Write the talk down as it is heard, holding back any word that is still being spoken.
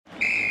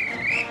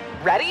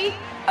Ready?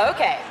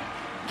 Okay.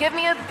 Give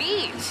me a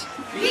beach.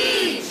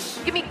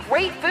 Beach! Give me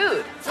great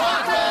food.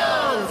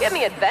 Tacos! Give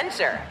me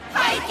adventure.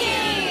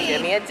 Hiking!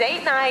 Give me a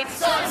date night.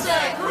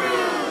 Sunset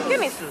cruise! Give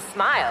me some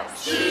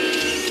smiles.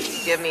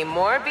 Cheese! Give me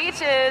more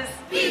beaches.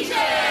 Beaches!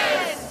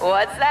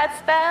 What's that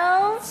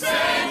spell?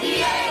 San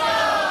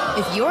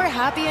Diego! If you're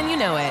happy and you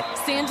know it,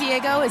 San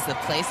Diego is the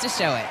place to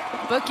show it.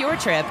 Book your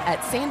trip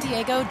at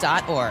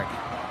sandiego.org.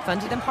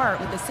 Funded in part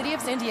with the City of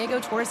San Diego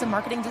Tourism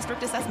Marketing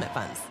District Assessment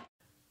Funds.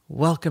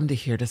 Welcome to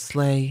Here to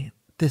Slay.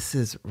 This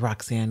is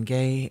Roxane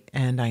Gay,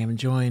 and I am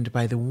joined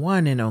by the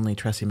one and only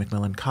Tressie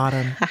McMillan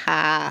Cottom.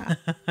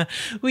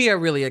 We are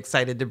really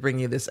excited to bring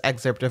you this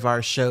excerpt of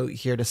our show,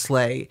 Here to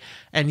Slay,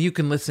 and you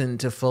can listen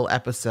to full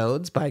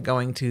episodes by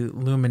going to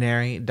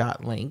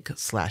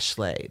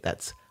luminary.link/slay.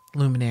 That's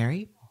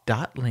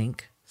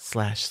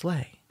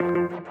luminary.link/slay.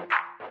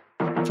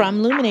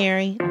 From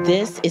Luminary,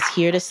 this is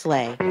Here to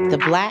Slay, the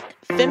Black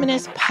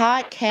feminist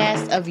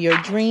podcast of your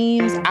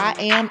dreams. I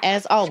am,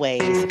 as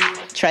always,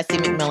 Tressie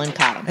McMillan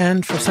Cottom.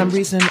 And for some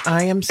reason,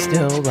 I am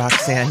still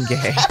Roxane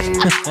Gay.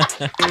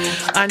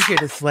 On Here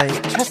to Slay,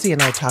 Tressie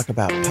and I talk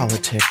about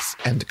politics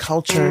and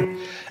culture,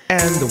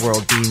 and the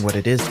world being what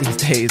it is these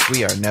days,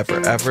 we are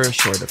never, ever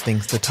short of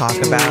things to talk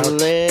about.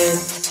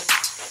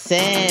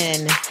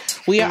 Listen.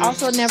 We are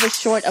also never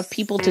short of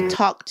people to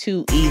talk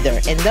to either.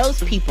 And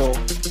those people,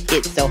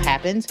 it so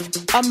happens,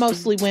 are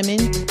mostly women,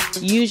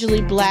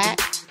 usually Black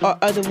or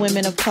other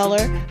women of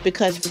color,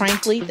 because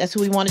frankly, that's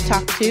who we want to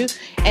talk to.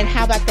 And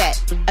how about that?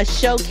 A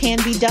show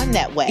can be done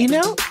that way. You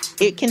know,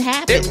 it can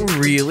happen. It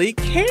really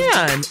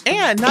can.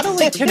 And not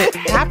only can it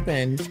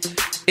happen,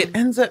 it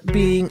ends up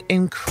being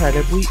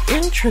incredibly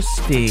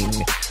interesting.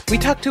 We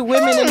talk to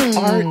women in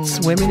arts,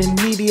 women in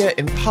media,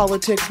 in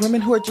politics,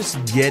 women who are just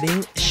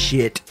getting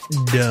shit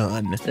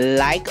done.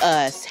 Like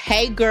us.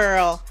 Hey,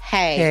 girl.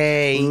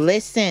 Hey.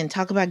 Listen,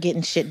 talk about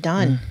getting shit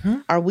done. Mm-hmm.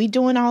 Are we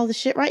doing all the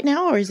shit right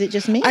now, or is it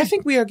just me? I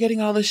think we are getting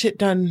all the shit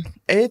done.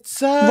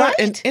 It's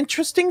an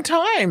interesting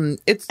time.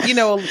 It's, you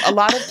know, a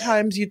lot of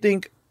times you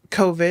think,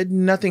 COVID,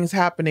 nothing's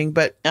happening,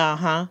 but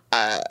no,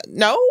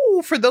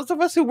 for those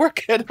of us who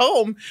work at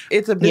home,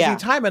 it's a busy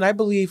time. And I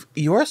believe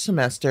your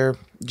semester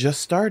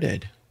just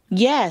started.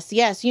 Yes.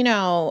 You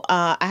know,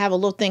 I have a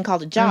little thing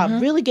called a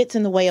job. Really gets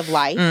in the way of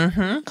life,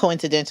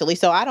 coincidentally.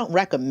 So I don't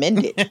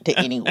recommend it to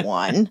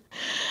anyone.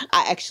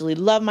 I actually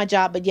love my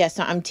job. But yes,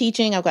 I'm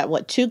teaching. I've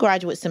got, 2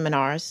 graduate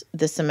seminars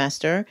this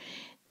semester.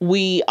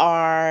 We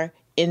are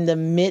in the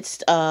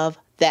midst of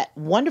that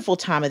wonderful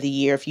time of the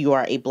year if you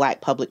are a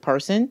Black public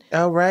person.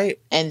 Oh, right.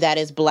 And that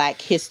is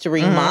Black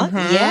History Month.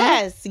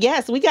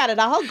 Yes. We got it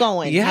all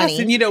going,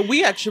 honey. And, you know,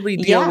 we actually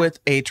deal with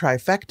a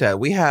trifecta.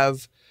 We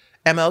have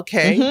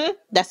MLK.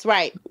 That's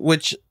right.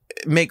 Which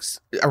makes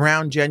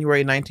around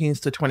January 19th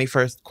to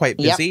 21st quite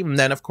busy. And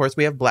then, of course,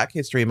 we have Black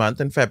History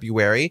Month in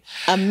February.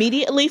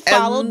 Immediately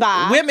followed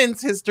by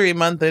Women's History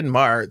Month in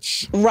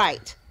March.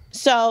 Right.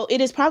 So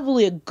it is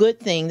probably a good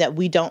thing that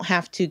we don't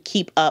have to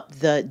keep up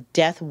the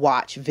death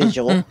watch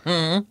vigil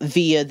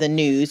via the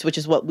news, which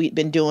is what we've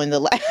been doing the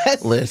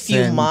last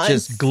few months.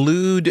 Just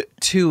glued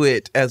to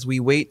it as we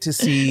wait to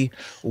see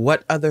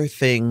what other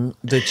thing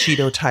the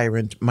Cheeto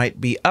tyrant might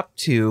be up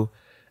to.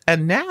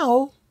 And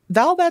now,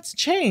 all that's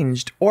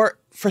changed, or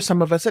for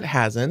some of us it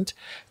hasn't.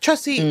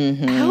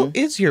 Tressie, how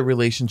is your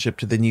relationship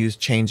to the news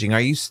changing? Are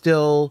you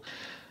still,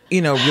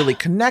 you know, really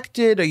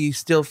connected? Are you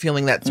still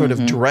feeling that sort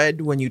of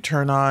dread when you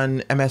turn on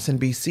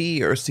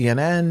MSNBC or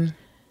CNN?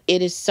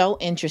 It is so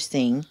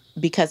interesting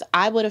because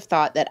I would have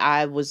thought that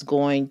I was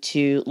going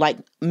to, like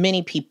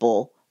many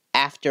people,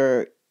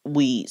 after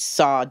we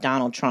saw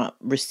Donald Trump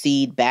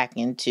recede back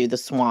into the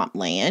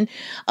swampland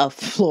of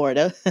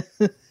Florida.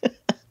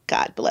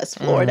 God bless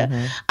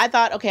Florida. I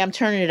thought, okay, I'm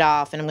turning it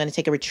off and I'm going to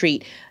take a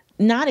retreat.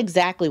 Not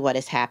exactly what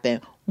has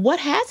happened. What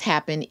has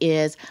happened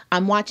is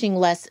I'm watching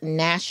less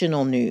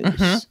national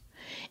news.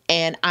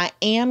 And I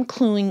am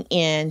cluing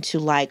in to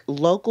like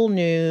local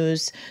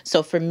news.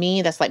 So for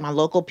me, that's like my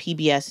local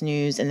PBS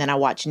news. And then I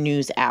watch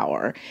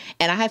NewsHour.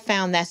 And I have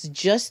found that's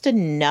just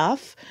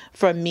enough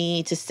for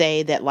me to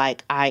say that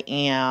like I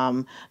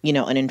am, you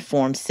know, an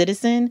informed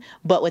citizen,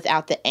 but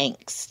without the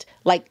angst.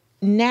 Like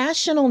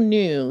national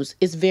news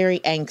is very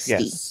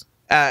angsty. Yes.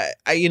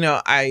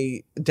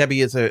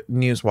 Debbie is a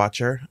news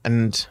watcher.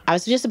 And I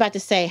was just about to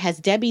say, has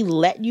Debbie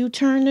let you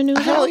turn the news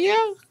off? Hell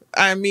yeah.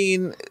 I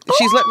mean,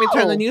 she's let me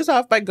turn the news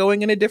off by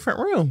going in a different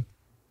room.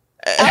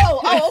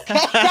 Okay.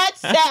 That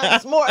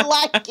sounds more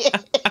like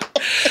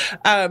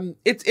it.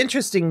 It's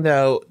interesting,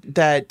 though,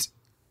 that,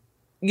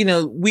 you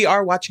know, we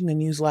are watching the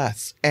news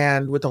less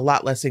and with a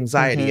lot less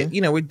anxiety.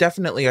 You know, we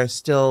definitely are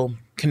still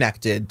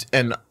connected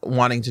and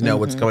wanting to know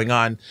what's going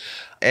on.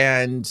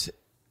 And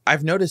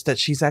I've noticed that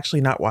she's actually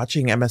not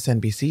watching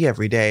MSNBC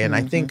every day. And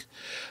I think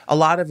a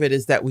lot of it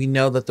is that we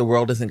know that the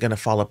world isn't going to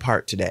fall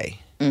apart today.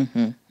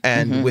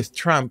 And with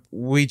Trump,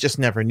 we just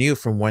never knew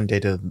from one day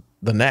to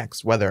the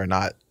next whether or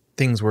not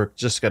things were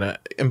just going to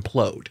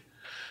implode.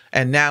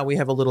 And now we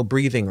have a little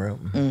breathing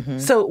room.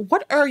 So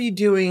what are you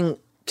doing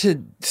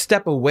to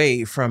step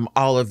away from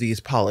all of these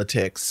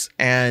politics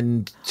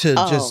and to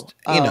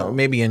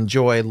maybe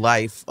enjoy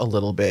life a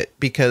little bit,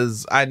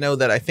 because I know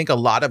that I think a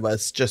lot of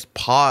us just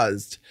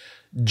paused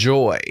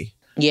joy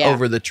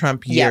over the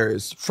Trump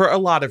years for a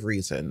lot of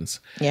reasons.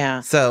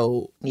 Yeah.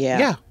 So,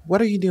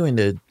 what are you doing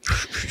to...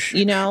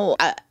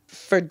 I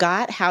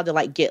forgot how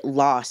to get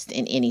lost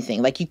in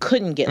anything. You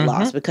couldn't get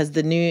lost because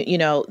the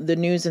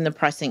news and the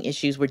pressing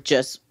issues were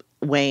just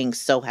weighing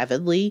so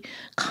heavily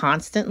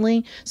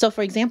constantly. So,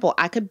 for example,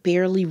 I could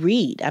barely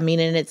read. And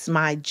it's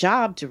my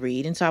job to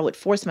read, and so I would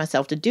force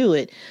myself to do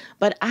it.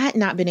 But I had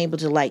not been able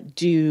to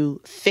do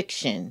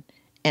fiction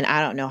in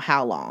I don't know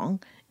how long,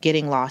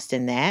 getting lost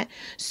in that.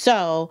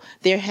 So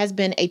there has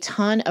been a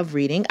ton of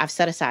reading. I've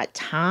set aside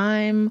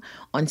time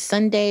on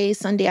Sunday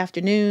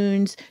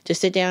afternoons to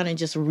sit down and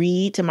just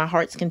read to my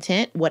heart's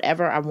content,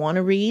 whatever I want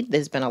to read.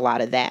 There's been a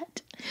lot of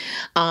that.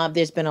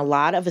 There's been a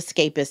lot of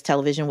escapist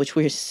television, which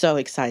we're so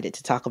excited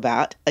to talk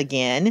about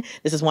again.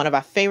 This is one of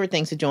our favorite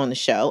things to do on the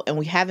show, and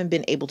we haven't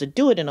been able to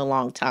do it in a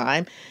long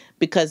time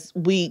because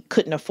we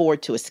couldn't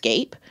afford to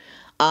escape.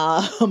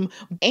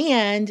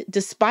 And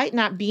despite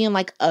not being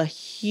a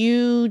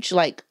huge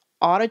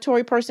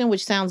auditory person,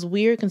 which sounds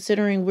weird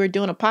considering we're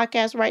doing a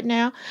podcast right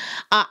now,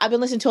 I've been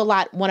listening to a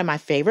lot. One of my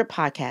favorite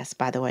podcasts,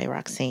 by the way,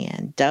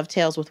 Roxanne,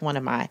 dovetails with one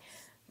of my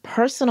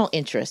personal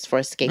interests for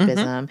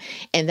escapism.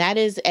 And that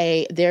is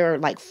there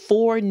are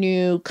 4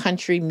 new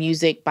country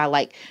music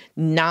by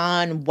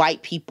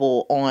non-white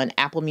people on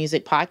Apple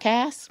Music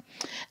podcasts.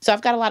 So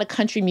I've got a lot of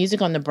country music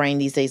on the brain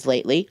these days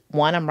lately.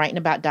 1, I'm writing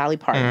about Dolly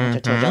Parton, which I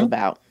told you all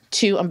about.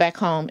 2, I'm back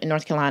home in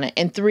North Carolina.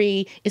 And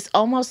 3, it's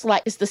almost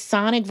it's the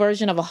sonic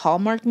version of a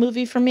Hallmark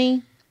movie for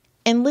me.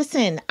 And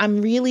listen,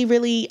 I'm really,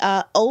 really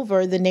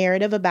over the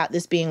narrative about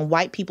this being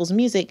white people's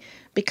music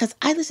because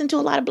I listen to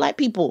a lot of Black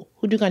people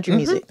who do country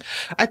music.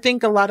 I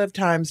think a lot of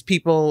times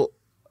people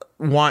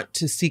want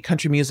to see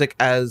country music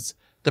as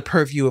the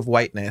purview of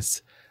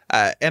whiteness.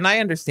 And I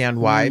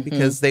understand why,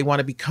 because they want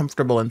to be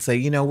comfortable and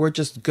say, we're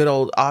just good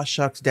old aw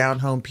shucks down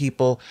home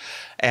people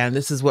and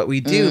this is what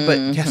we do.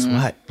 But guess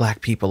what?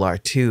 Black people are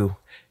too.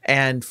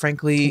 And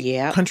frankly,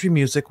 country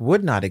music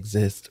would not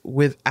exist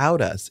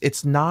without us.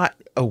 It's not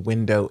a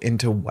window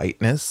into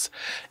whiteness.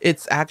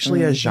 It's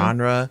actually a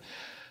genre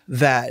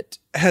that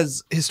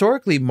has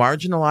historically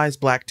marginalized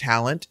Black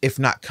talent, if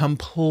not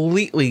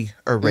completely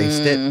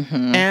erased it.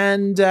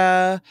 And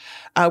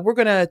we're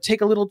going to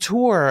take a little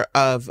tour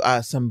of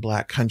some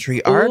Black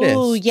country artists.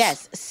 Oh,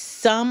 yes.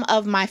 Some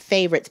of my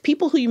favorites,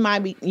 people who you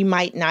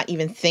might not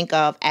even think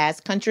of as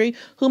country,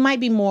 who might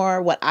be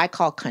more what I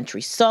call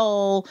country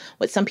soul,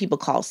 what some people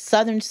call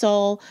Southern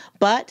soul.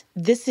 But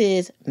this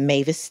is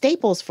Mavis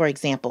Staples, for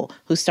example,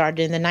 who started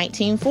in the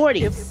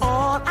 1940s. If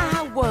all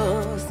I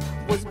was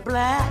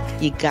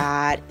Black. You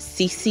got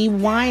CeCe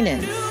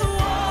Winans,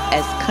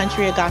 as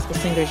country or gospel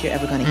singer as you're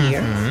ever going to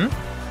hear.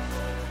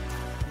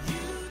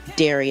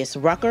 Darius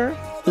Rucker,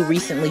 who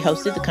recently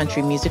hosted the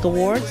Country Music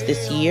Awards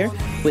this year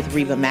with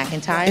Reba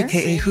McEntire.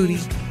 AKA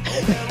Hootie.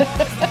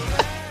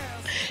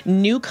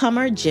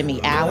 Newcomer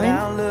Jimmy Allen.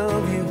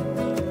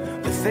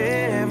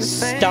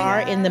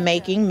 Star in the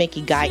making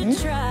Mickey Guyton.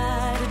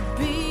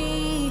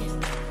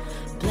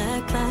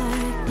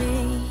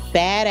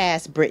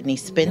 Badass Brittany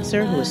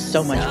Spencer, who is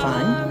so much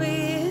fun.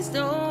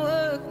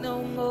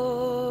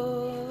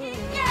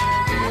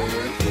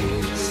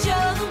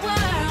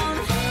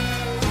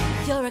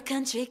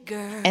 Country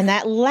girl. And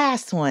that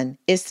last one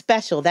is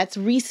special. That's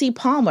Reese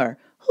Palmer,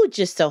 who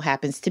just so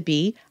happens to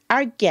be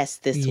our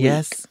guest this week.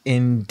 Yes,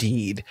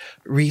 indeed.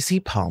 Reese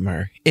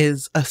Palmer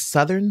is a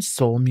Southern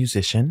soul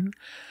musician.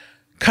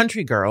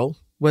 Country Girl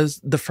was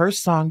the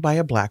first song by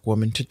a Black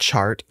woman to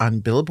chart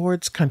on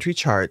Billboard's country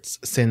charts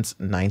since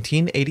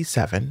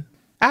 1987.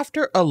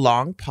 After a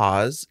long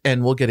pause,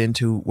 and we'll get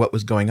into what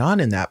was going on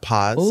in that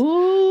pause.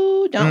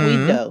 Ooh, don't we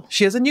though?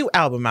 She has a new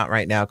album out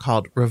right now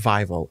called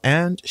Revival,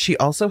 and she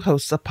also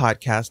hosts a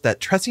podcast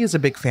that Tressie is a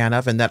big fan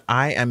of and that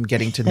I am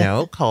getting to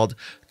know called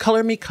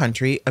Color Me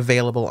Country,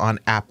 available on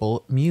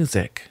Apple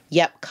Music.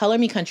 Yep, Color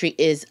Me Country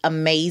is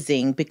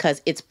amazing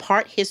because it's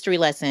part history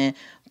lesson,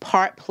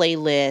 part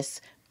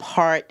playlist,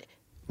 part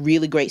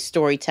really great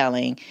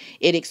storytelling.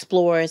 It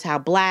explores how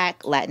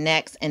Black,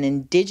 Latinx, and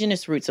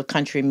indigenous roots of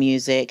country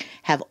music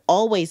have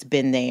always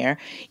been there,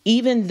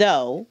 even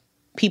though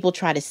people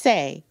try to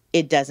say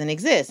it doesn't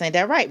exist. Ain't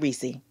that right,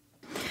 Reese?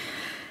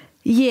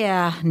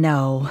 Yeah,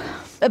 no.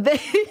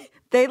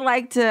 They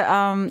like to,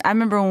 I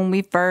remember when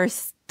we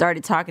first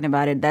started talking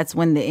about it, that's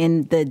when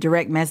the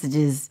direct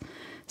messages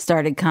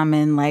started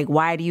coming, like,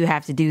 why do you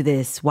have to do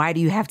this? Why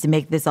do you have to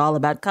make this all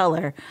about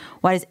color?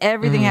 Why does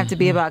everything have to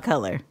be about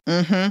color?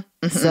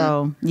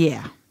 So,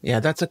 yeah.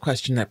 Yeah, that's a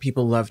question that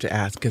people love to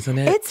ask, isn't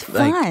it? It's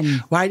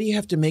fun. Why do you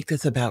have to make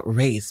this about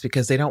race?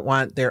 Because they don't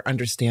want their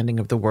understanding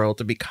of the world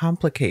to be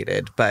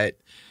complicated. But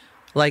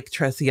like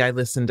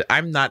Tressie,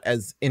 I'm not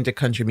as into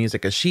country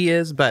music as she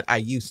is, but I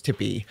used to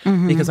be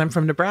because I'm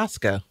from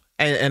Nebraska.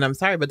 And I'm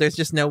sorry, but there's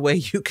just no way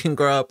you can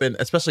grow up in,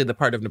 especially the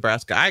part of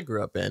Nebraska I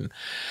grew up in,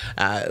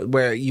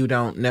 where you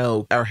don't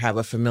know or have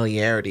a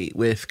familiarity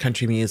with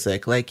country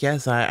music. Like,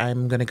 yes,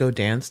 I'm going to go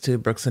dance to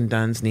Brooks and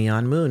Dunn's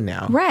Neon Moon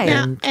now. Right.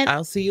 And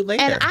I'll see you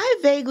later. And I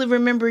vaguely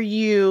remember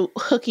you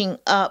hooking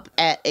up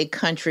at a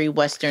country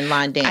western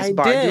line dance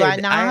bar. Did. Do I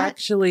not?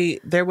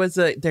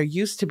 There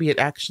used to be, it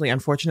actually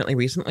unfortunately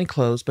recently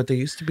closed, but there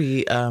used to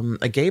be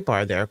a gay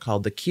bar there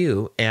called The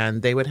Q,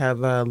 and they would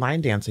have a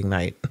line dancing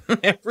night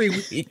every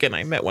week, and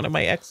I met one of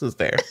my exes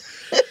there.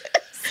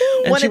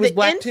 One of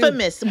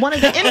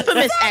the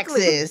infamous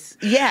exes.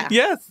 Yeah.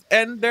 Yes,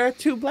 and there are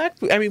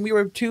we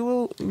were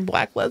two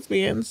black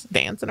lesbians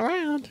dancing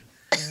around.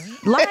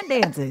 Line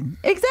dancing.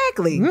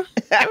 Exactly.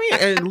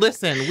 And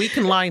listen, we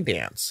can line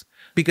dance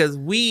because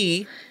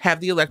we have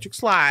the electric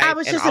slide. I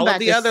was just and all about of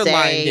the to other say,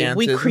 line dances.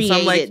 we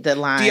created the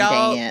line dance. Do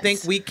y'all dance.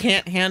 think we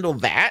can't handle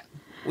that?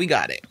 We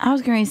got it. I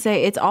was going to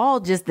say, it's all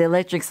just the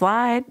electric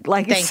slide.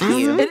 Like, Thank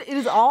you. It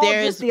is all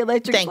just the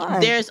electric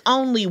slide. There's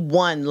only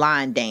one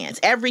line dance.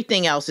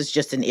 Everything else is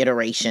just an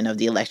iteration of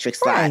the electric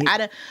slide.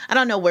 Right. I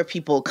don't know where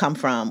people come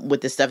from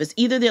with this stuff. It's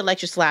either the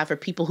electric slide for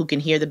people who can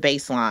hear the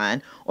bass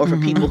line or for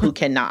people who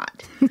cannot.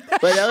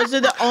 But those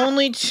are the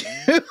only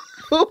two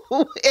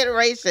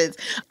iterations.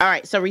 All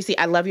right. So, Reese,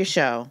 I love your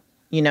show.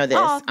 You know this.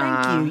 Oh,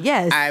 thank you.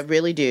 Yes. I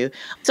really do.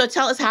 So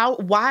tell us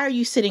why are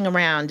you sitting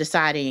around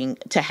deciding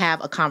to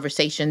have a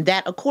conversation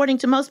that, according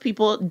to most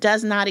people,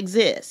 does not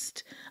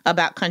exist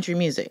about country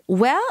music?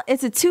 Well,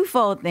 it's a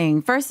twofold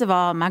thing. First of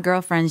all, my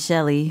girlfriend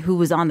Shelly, who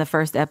was on the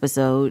first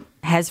episode,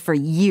 has for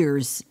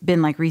years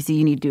been like, Reese,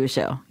 you need to do a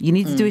show. You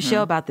need to do a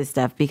show about this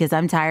stuff because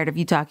I'm tired of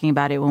you talking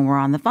about it when we're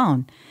on the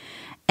phone.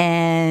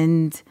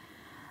 And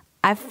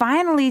I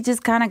finally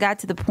just kind of got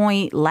to the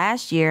point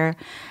last year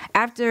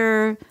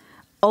after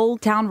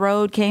Old Town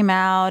Road came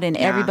out and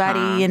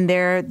everybody and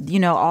their,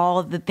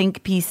 all the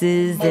think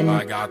pieces. And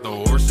I got the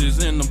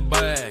horses in the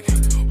back,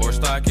 horse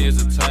stock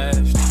is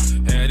attached.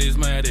 Head is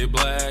matted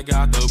black,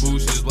 got the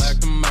bushes black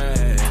to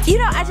match.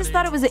 I just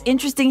thought it was an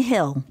interesting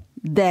hill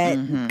that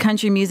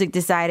country music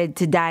decided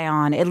to die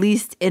on, at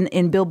least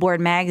in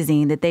Billboard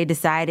magazine, that they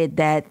decided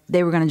that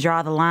they were going to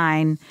draw the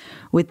line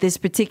with this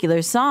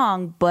particular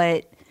song.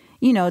 But,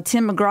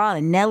 Tim McGraw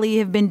and Nelly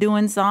have been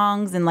doing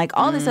songs and like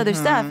all this other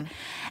stuff.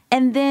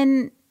 And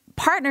then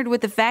partnered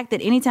with the fact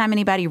that anytime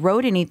anybody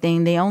wrote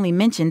anything, they only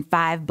mentioned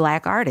 5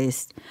 black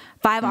artists,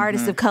 5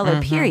 artists of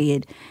color,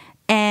 period.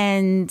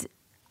 And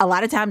a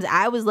lot of times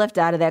I was left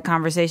out of that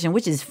conversation,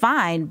 which is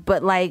fine.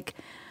 But like,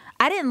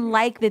 I didn't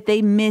like that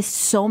they missed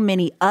so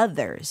many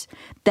others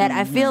that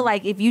I feel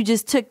like if you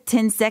just took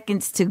 10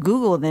 seconds to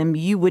Google them,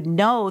 you would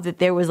know that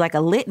there was like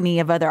a litany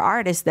of other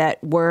artists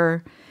that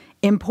were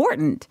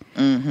important.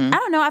 I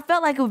don't know. I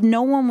felt like if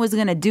no one was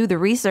going to do the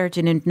research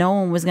and if no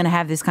one was going to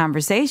have this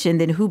conversation,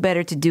 then who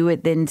better to do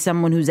it than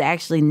someone who's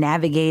actually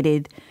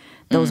navigated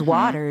those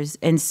waters?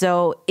 And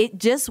so it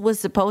just was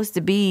supposed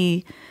to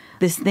be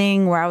this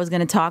thing where I was going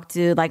to talk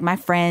to like my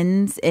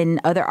friends and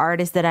other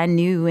artists that I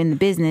knew in the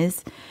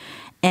business.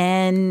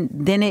 And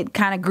then it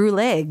kind of grew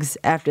legs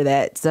after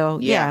that. So,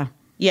 yeah.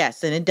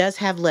 Yes, and it does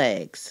have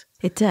legs.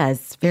 It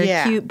does. Very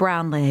cute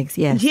brown legs,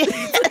 yes.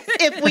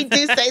 If we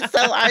do say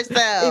so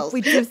ourselves. If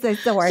we do say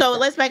so ourselves. So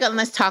let's back up and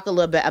let's talk a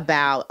little bit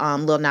about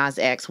Lil Nas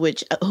X,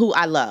 who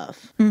I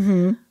love.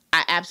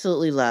 I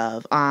absolutely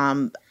love.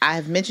 I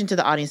have mentioned to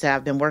the audience that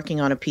I've been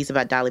working on a piece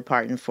about Dolly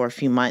Parton for a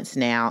few months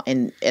now.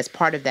 And as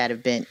part of that,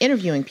 I've been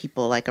interviewing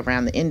people like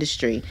around the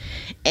industry.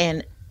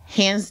 And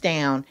hands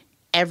down,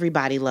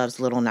 everybody loves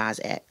Lil Nas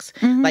X.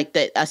 Like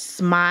a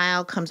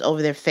smile comes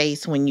over their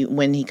face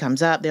when he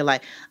comes up. They're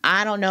like,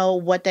 I don't know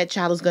what that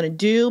child is going to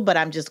do, but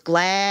I'm just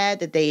glad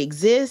that they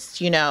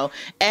exist.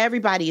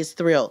 Everybody is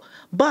thrilled.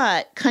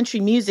 But country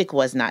music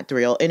was not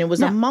thrilled. And it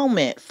was a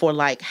moment for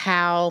like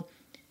how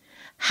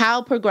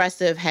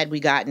progressive had we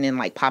gotten in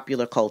like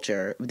popular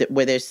culture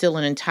where there's still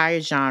an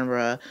entire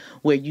genre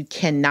where you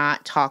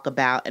cannot talk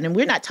about, and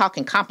we're not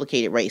talking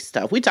complicated race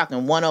stuff. We're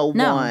talking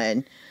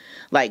 101.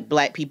 Like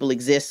black people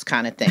exist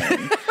kind of thing.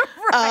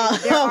 Right,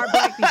 there are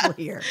black people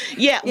here.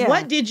 Yeah.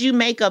 What did you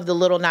make of the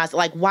Lil Nas?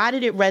 Like, why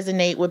did it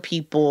resonate with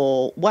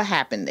people? What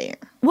happened there?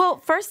 Well,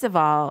 first of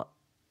all,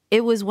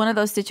 it was one of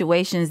those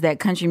situations that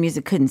country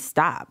music couldn't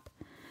stop.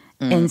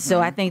 And so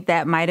I think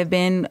that might have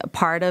been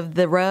part of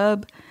the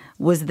rub,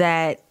 was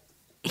that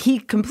he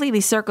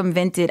completely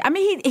circumvented. I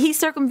mean, he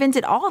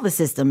circumvented all the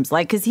systems,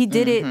 like, because he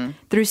did it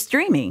through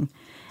streaming.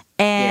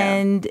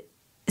 And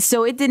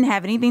so it didn't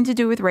have anything to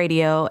do with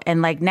radio.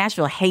 And like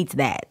Nashville hates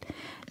that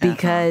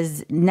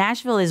because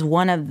Nashville is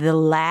one of the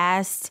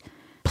last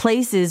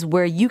places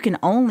where you can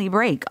only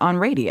break on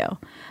radio.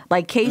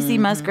 Like Casey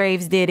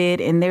Musgraves did it,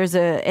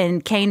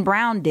 and Kane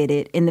Brown did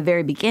it in the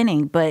very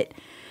beginning. But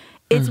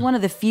it's one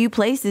of the few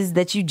places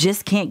that you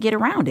just can't get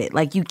around it.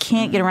 Like you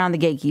can't get around the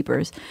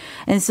gatekeepers.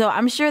 And so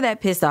I'm sure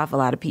that pissed off a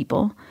lot of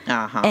people.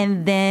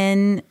 And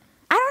then,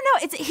 I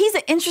don't know, he's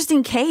an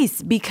interesting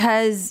case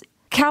because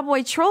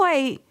Cowboy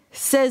Troy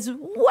says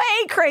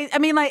way crazy. I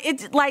mean, like,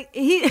 it's like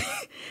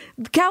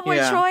Cowboy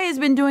Troy has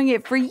been doing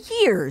it for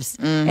years,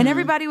 and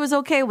everybody was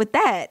okay with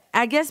that.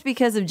 I guess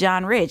because of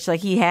John Rich, like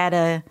he had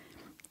a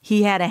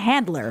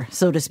handler,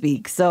 so to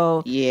speak.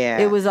 So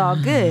it was all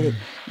good.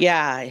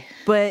 Yeah.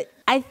 But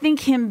I think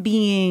him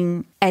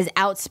being as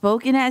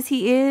outspoken as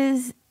he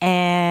is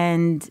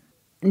and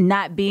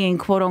not being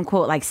quote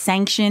unquote like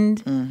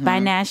sanctioned by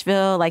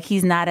Nashville, like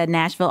he's not a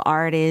Nashville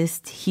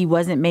artist. He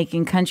wasn't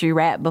making country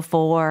rap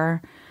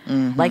before.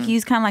 Like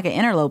he's kind of like an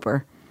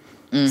interloper.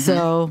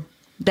 So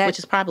that, which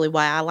is probably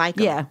why I like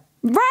him. Yeah.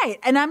 Right.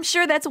 And I'm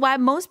sure that's why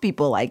most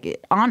people like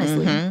it,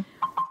 honestly.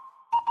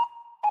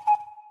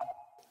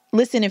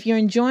 Listen, if you're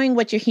enjoying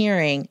what you're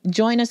hearing,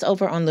 join us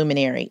over on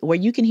Luminary, where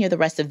you can hear the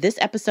rest of this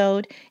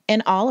episode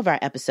and all of our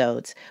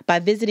episodes by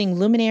visiting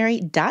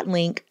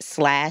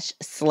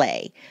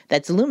luminary.link/slay.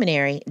 That's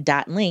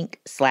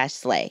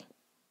luminary.link/slay.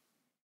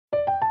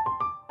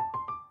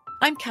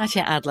 I'm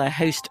Katya Adler,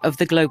 host of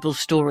The Global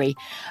Story.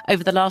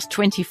 Over the last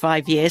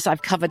 25 years,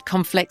 I've covered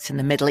conflicts in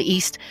the Middle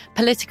East,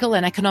 political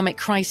and economic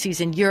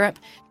crises in Europe,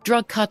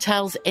 drug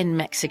cartels in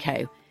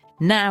Mexico.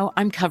 Now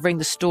I'm covering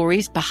the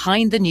stories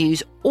behind the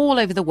news all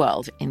over the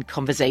world in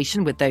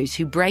conversation with those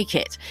who break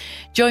it.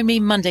 Join me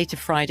Monday to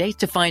Friday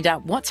to find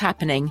out what's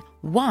happening,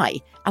 why,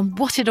 and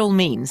what it all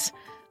means.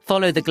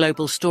 Follow The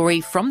Global Story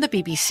from the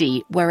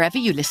BBC wherever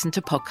you listen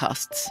to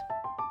podcasts.